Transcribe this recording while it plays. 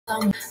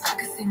I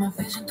can see my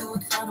vision through a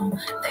tunnel.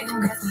 They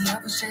gon' gas me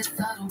up and shit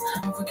subtle.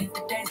 Don't forget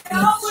the days we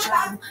used to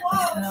struggle.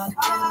 Piece it all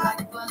together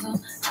like a puzzle.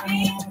 I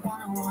don't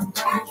want one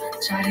double.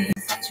 Try to hit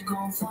that you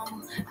gon'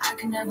 fumble. I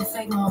can never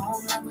fake my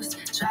own numbers.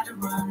 Try to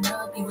run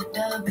up, you a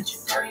dub, but you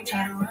ain't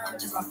try to run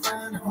just for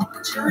fun. I'm up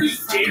with you.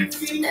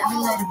 Never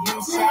let a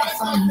bitch act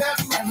funny.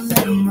 Never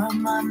let him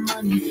run my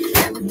money.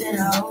 Never did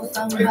I owe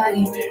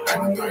somebody.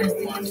 Never did I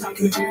see him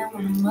talking down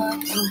when I'm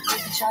up. You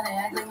bitch try to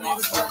act like we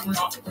was brothers.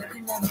 You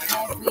can never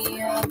pass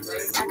me up.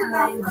 I can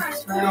lay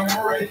this right up. I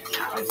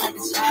was like a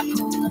shot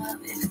pull up.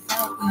 If it's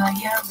up, we like,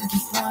 yeah, if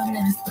it's one,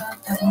 then it's stuck.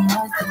 That's what I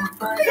do,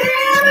 but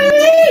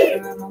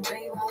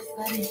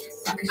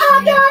I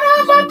got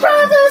all my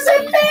brothers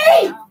and me.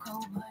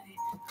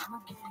 I'ma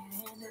get it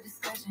in the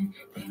discussion.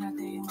 They not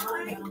there, you know,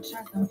 I don't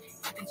trust them.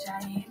 If they try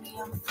to hit me,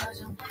 I'ma flush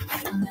them.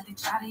 Don't let they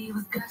try to, he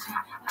was gushing.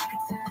 I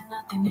could turn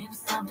nothing into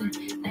something.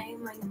 They ain't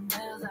ringing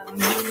bells, I don't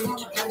need an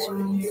introduction.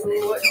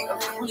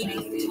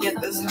 To get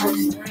this one.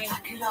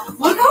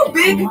 Look how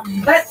big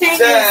that thing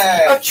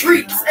is of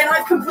treats, and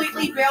I've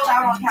completely bailed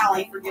out on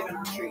Callie for giving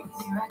her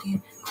treats.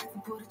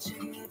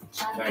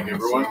 Thank you,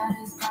 everyone.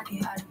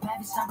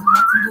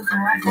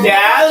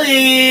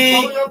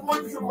 Callie!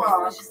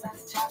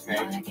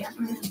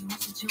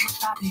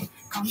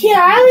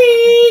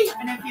 Callie!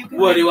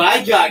 What do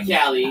I got,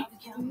 Callie?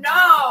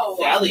 No!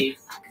 Callie,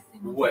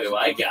 what do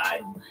I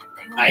got?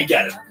 I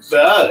got a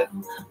bug.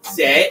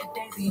 Sit.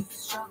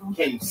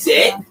 Can you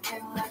sit?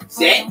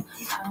 Sit.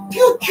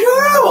 Good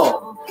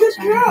girl. Good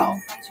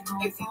girl.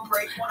 If you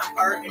break one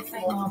apart into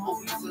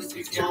multiple pieces,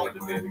 you can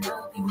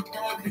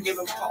give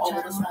them to all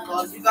of the small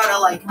dogs. You gotta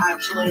like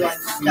actually like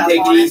step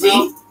Take on it easy.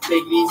 it.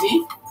 Take it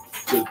easy.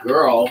 Good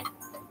girl.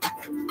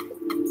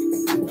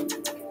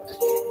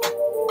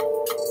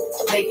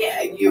 They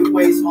can't. You're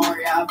way smaller,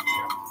 yeah.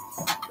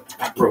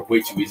 I broke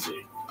way too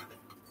easily.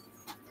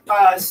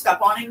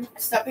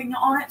 Stepping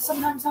on it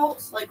sometimes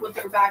helps, like with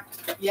your back.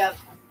 Yep.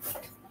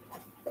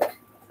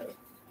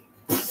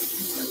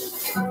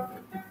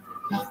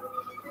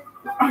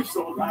 I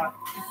saw that.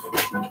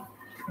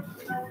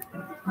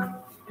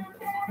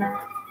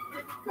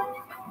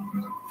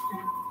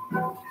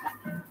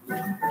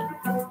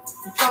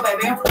 So,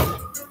 baby,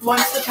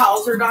 once the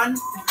towels are done,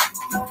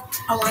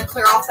 I want to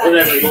clear off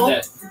that table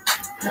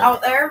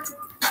out there,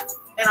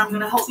 and I'm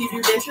going to help you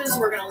do dishes.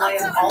 We're going to lay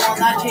them all on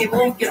that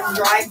table, get them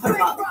dry, put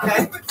them up,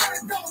 okay?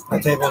 The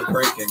table is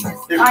breaking.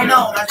 I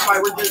know, that's why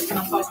we're just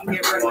going to fucking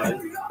get rid of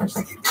it.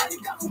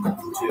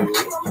 2.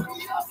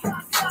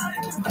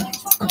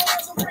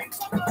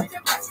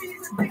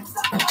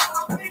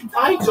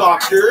 Hi,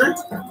 doctor.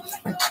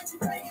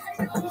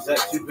 Is that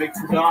too big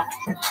for Doc?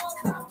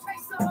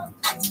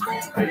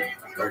 I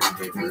already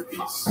paid for a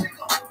piece.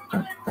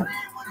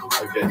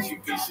 I've got 2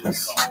 pieces.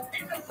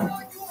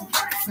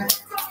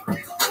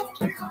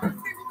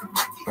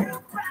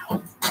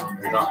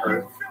 You're not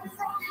hurt?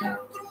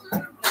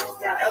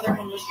 That other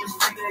one was just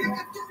too big.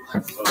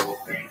 Oh,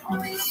 okay.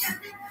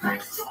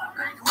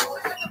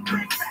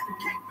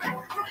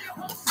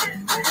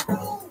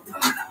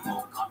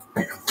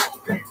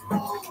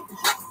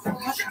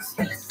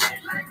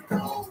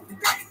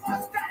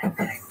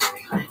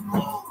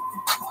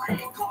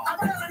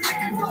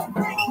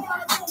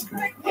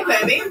 Hey,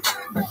 baby,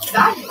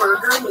 that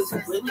burger was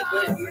really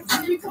good.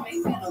 You can make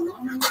me a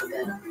little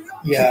bit.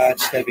 Yeah, I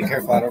just gotta be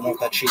careful. I don't know if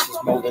that cheese is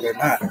molded or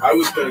not. I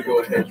was going to go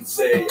ahead and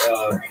say,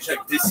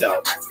 check this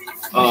out.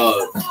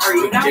 Are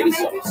you down to make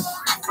potato it?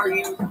 sauce. Are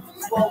you?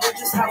 Well, we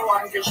just have a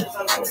lot of dishes.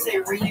 I was going to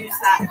say reuse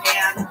that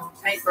pan,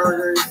 make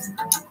burgers.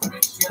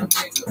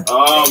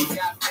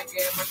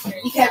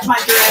 You catch my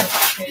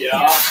drift?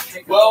 Yeah.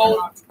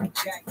 Well,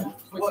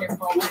 No,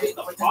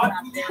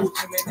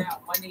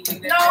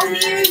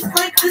 use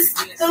like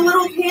the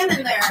little pan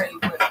in there.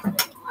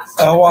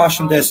 I'll wash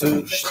some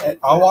dishes.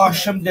 I'll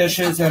wash some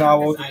dishes and I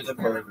will do the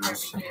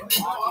burgers.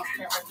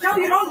 No,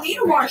 you don't need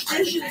to wash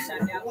dishes.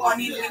 Well, I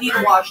mean, we need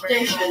to wash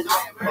dishes,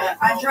 but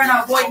I'm trying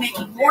to avoid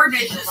making more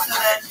dishes so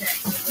that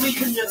we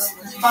can just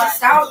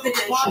bust out the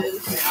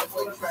dishes.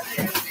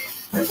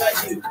 Where's that?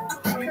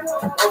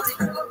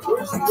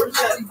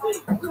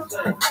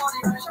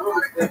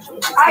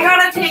 I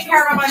gotta take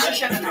care of a bunch of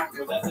shit in there.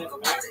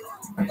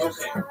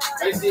 Okay.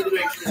 I just need to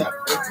make sure that.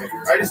 Okay.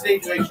 I just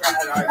need to make sure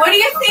that. What do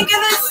you think of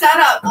this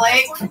setup,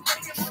 Blake?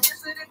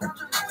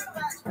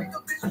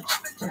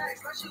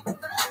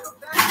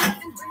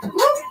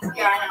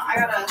 Yeah, I know. I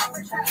gotta.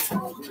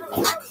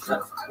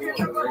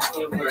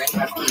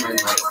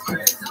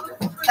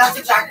 That's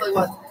exactly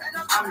what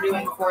I'm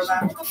doing for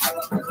them.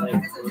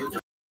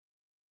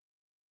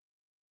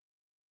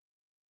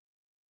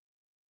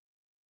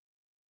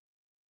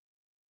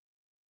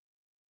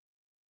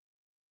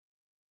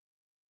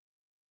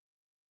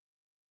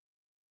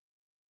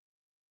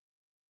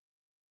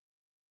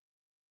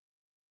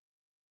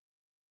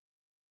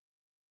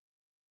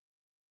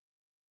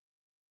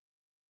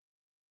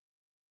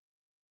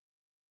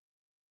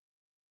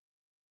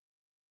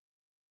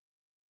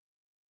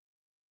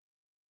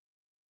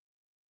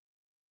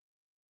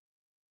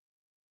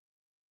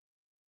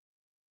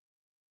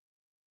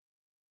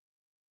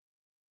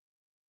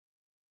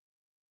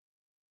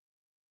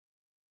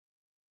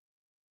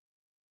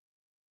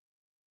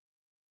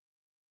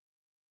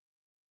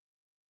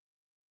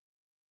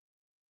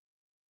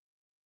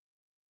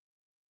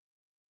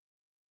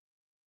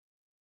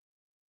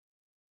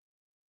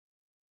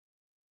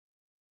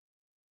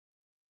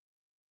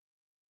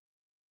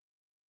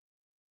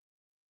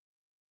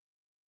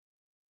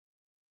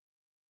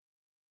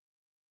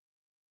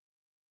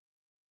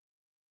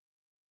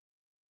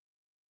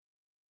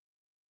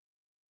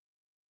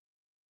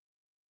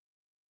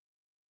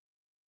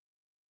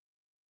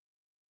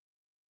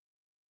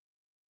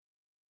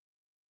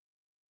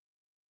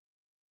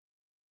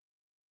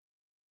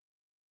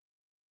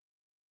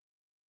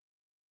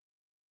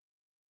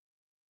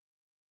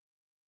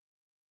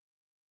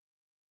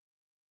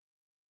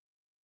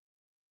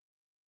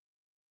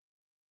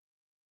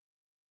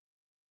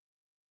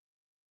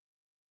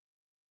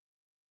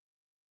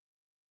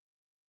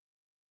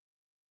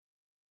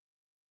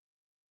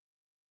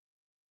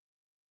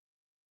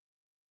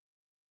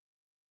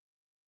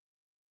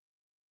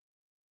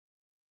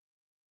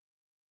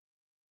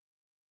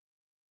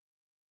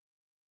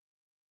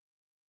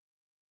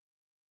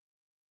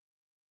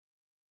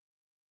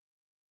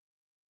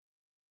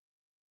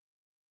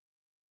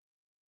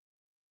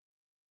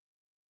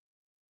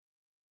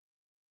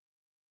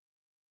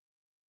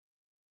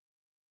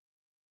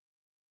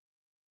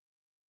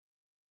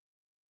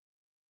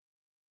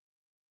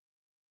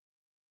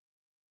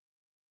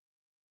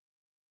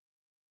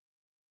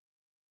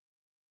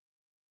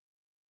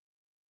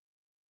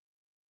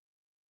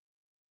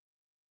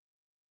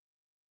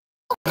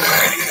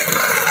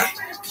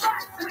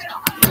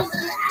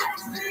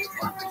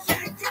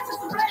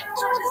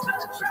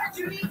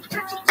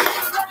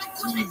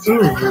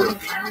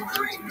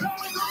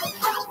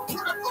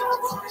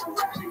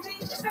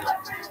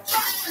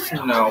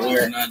 No, we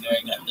are not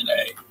doing that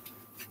today.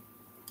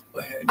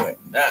 We're doing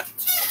that.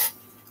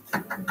 Oh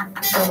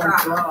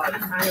my god,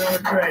 it's hanging on a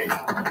tree.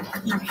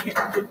 You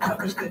can't get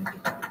out of it.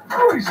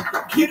 Oh, he's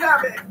get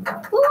out of it.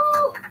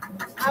 Woo!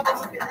 Have a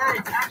look at that,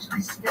 it's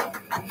actually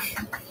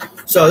stinking.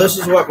 So this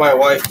is what my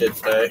wife did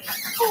today.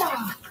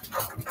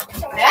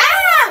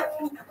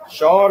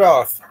 Show it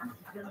off.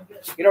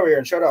 Get over here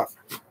and show it off.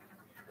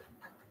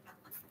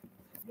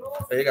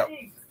 There you go.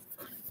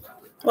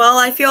 Well,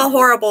 I feel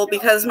horrible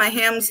because my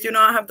hams do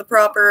not have the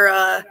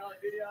proper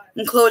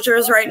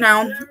enclosures right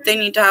now. They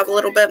need to have a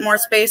little bit more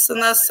space than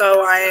this,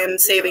 so I am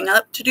saving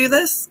up to do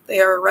this. They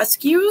are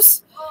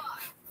rescues,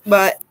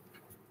 but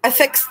I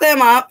fixed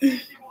them up.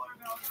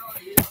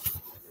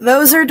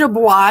 Those are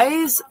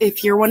dubois.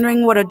 If you're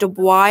wondering what a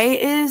dubois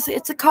is,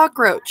 it's a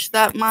cockroach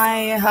that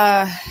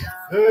my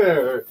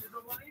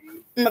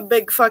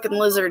big fucking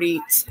lizard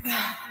eats.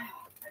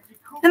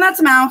 And that's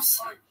a mouse.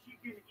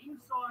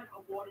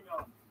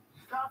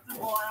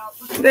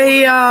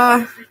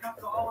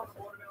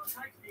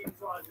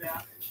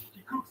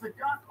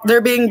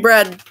 They're being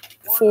bred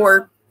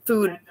for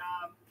food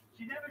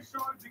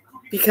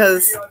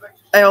because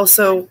I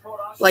also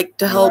like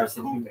to help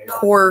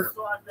poor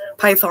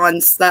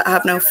pythons that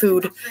have no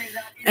food.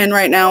 And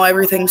right now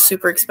everything's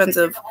super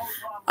expensive.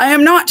 I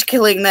am not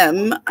killing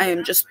them. I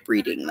am just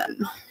breeding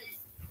them.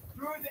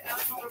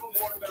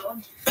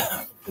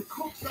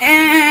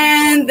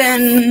 And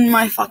then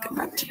my fucking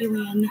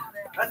reptilian.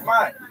 That's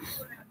mine.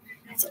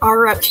 It's our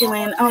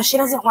reptilian. Oh, she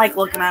doesn't like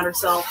looking at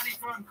herself.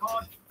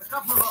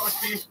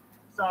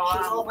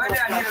 So we're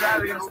down here today.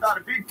 We're going to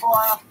start a big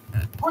fire,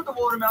 put the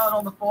watermelon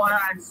on the fire,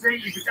 and see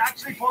if it's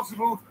actually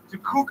possible to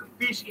cook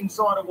fish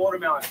inside a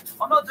watermelon.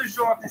 I'm not too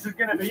sure if this is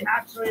going to be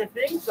actually a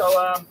thing.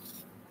 So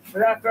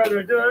without further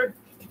ado,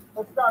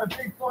 let's start a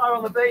big fire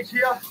on the beach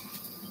here.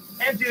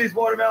 Empty this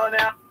watermelon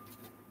out.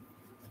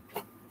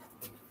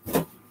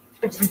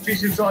 Put some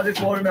fish inside this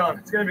watermelon.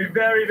 It's going to be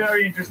very,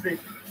 very interesting.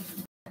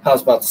 I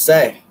was about to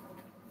say.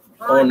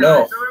 Oh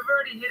no. So we've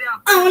already hit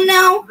our Oh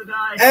no. for the day.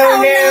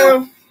 Oh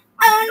no.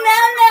 Oh no,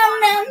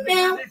 no,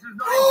 no, no. This is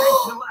not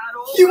intentional at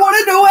all. You want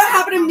to know what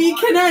happened to me,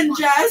 Kenna and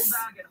Jess?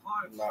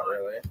 Not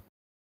really.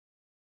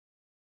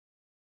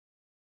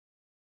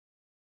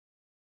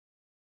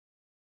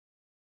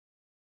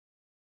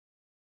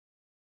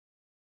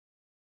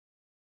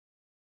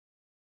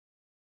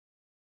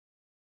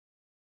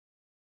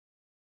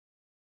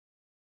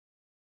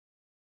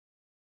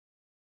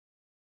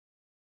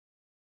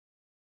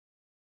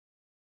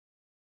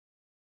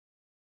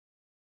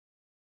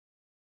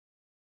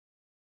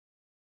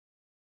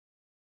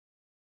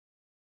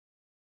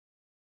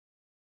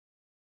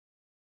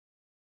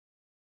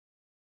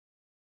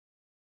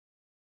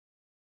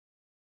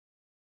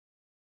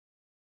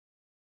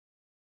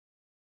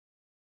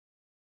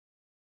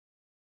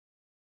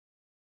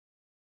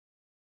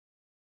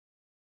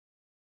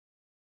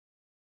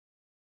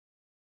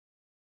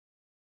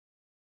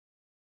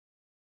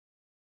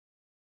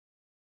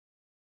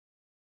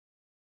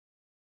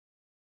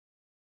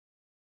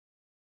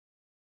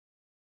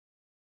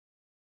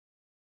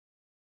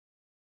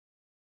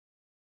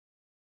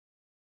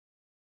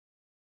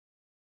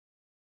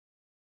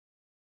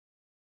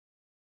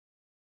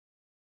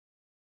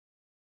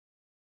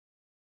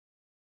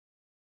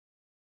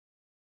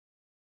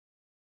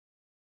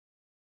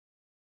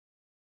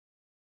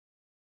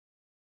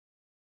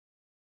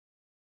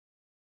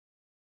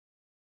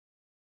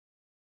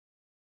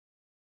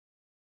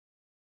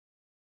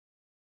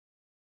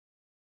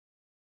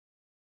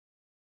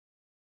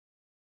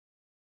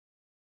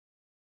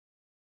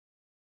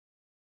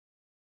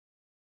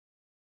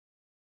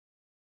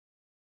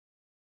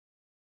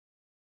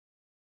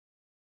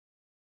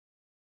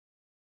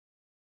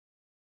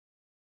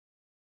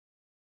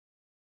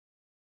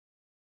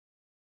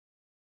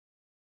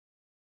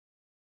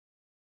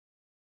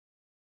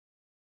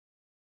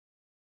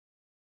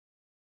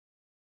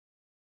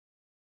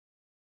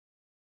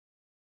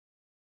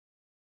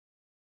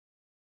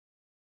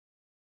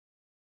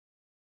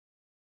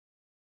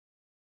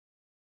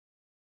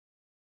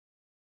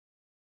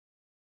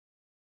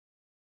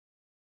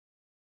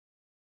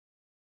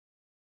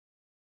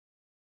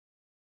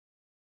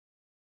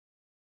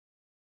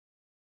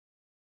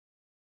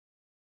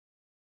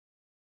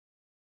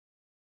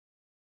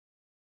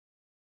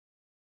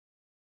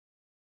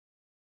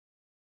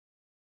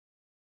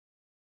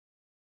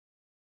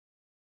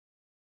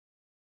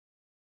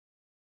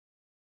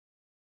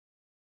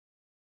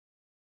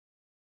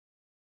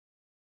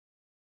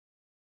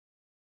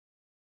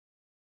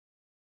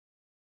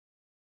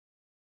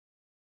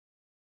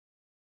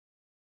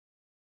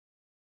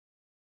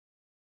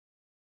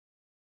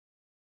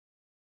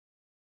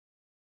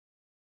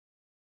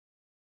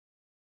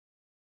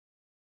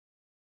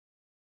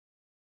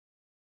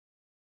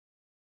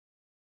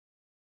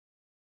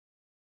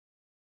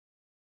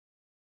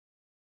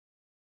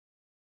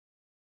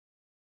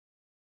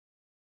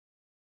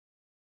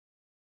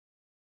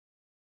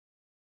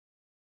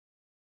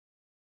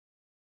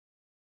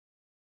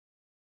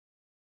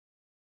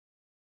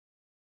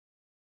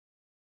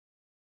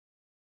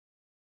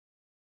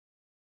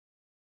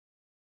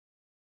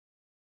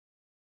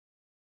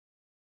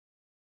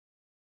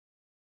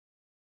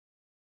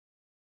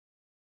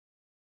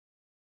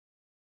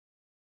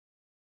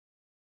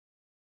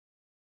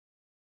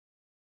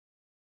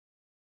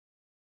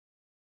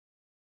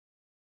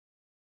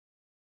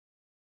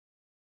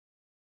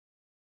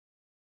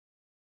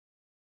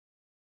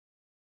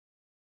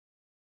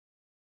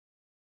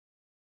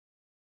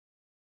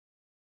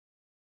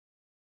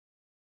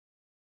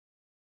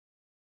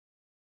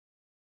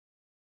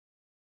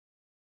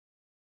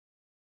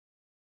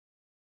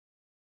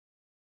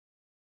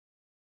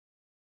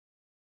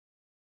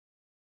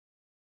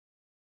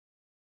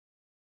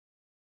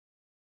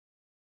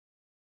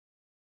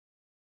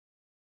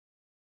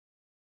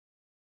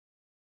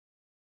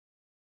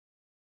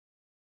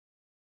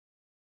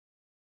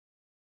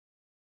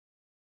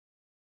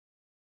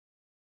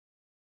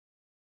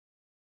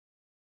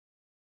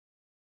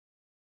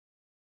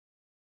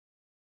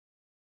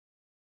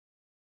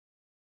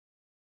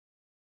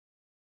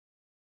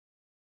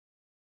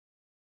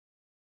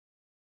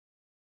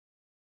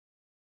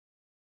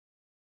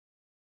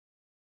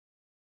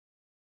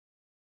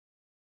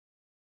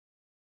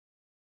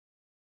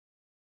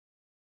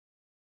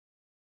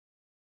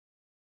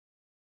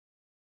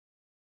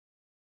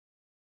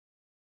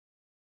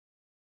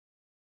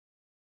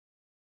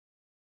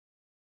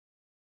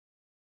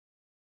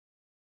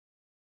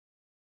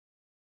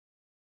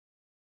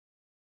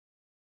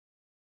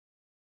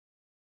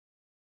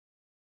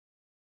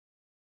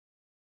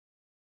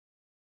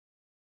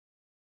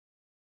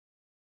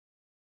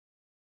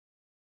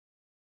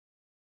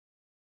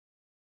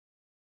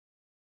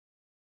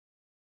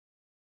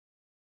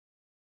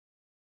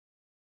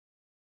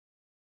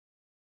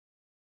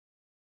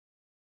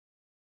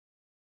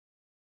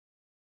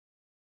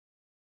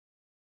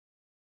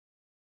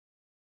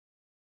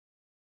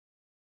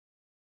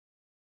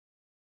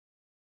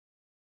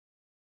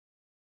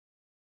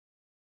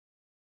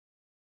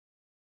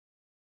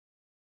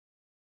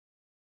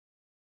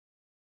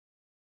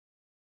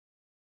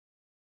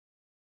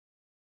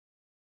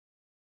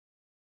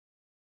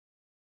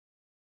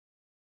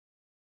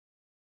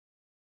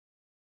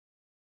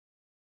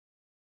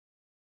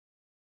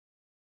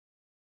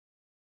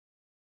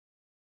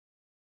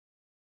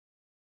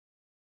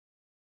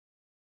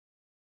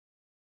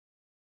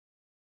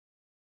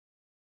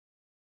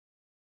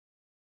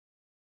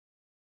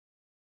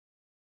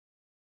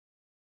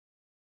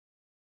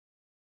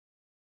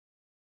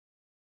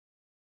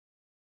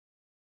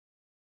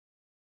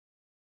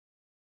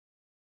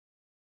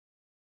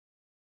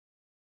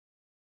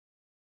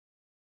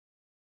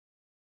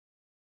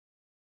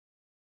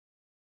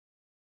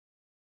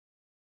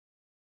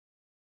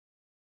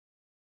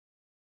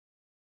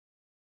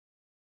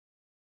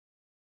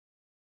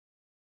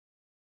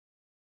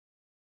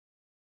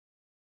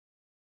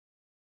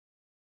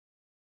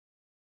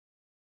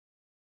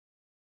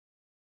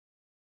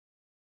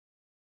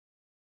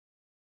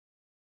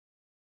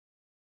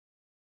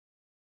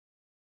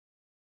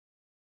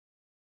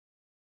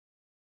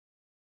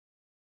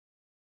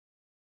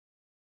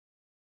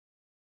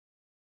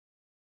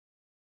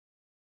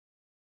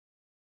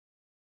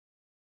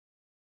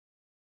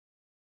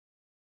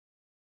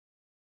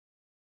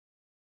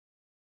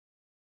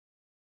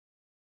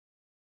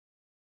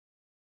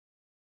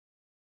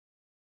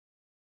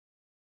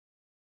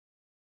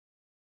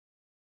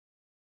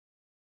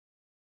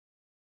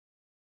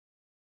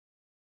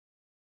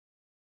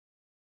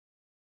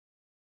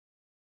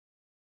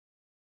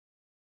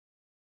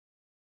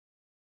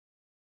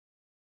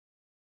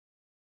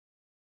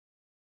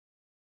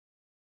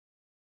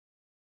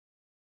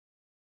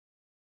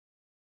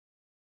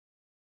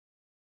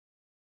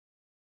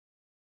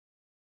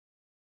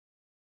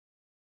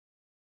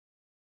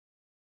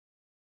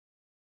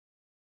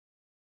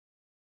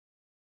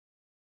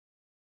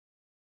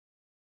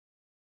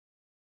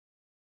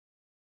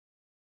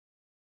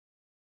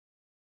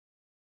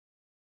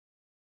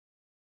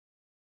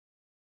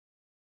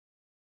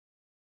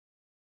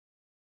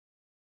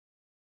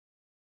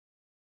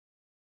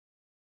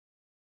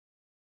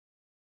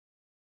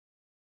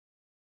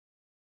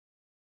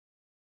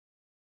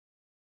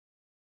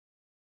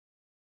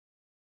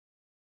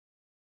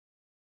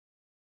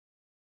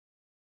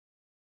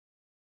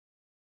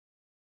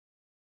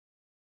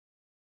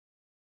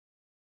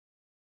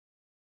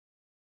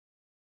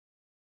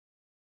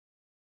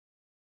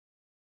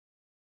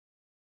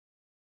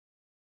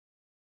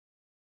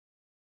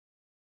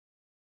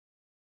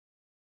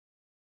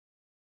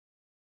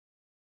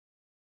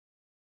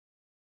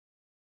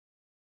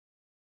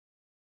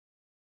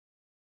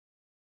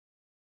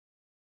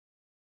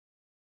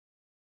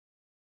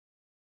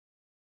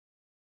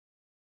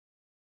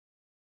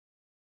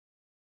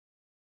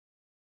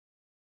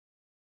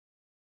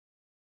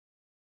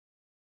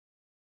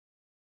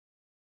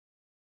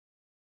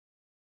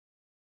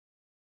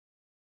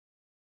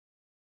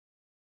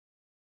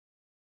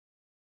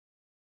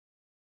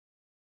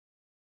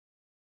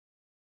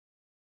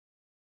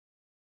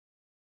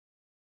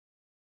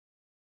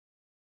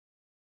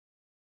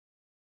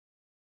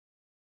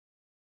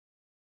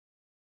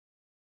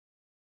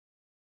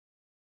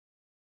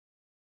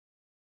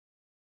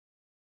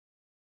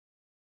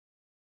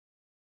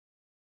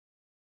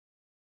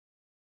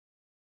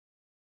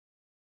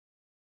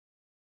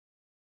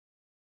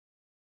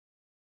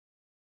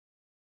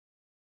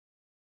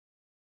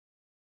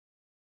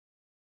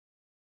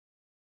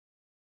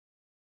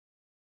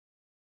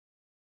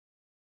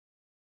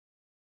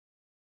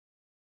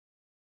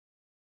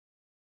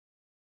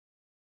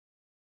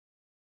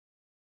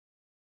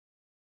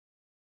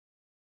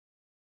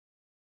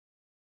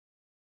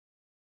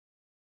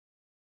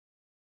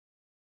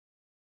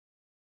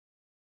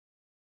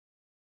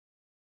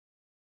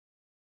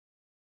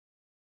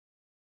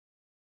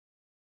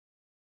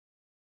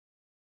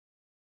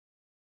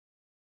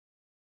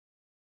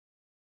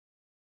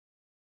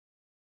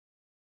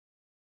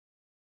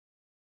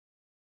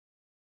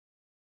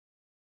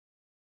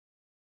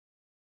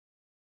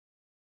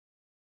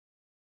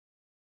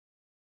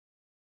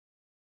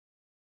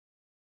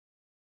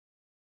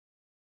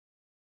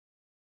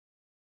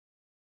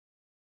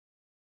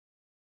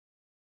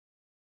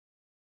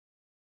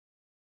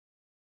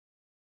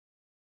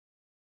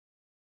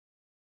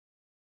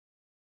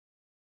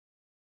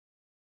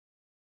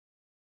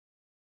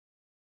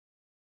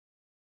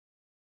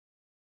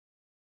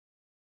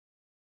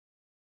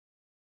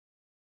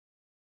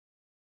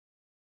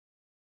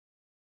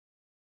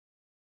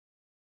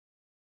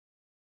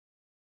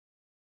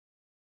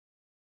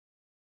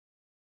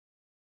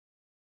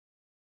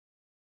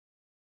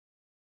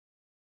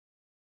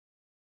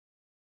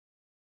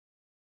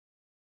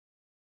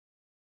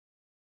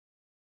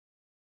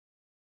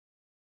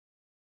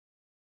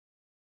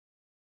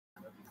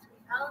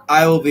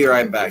 I will be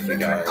right back, you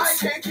guys.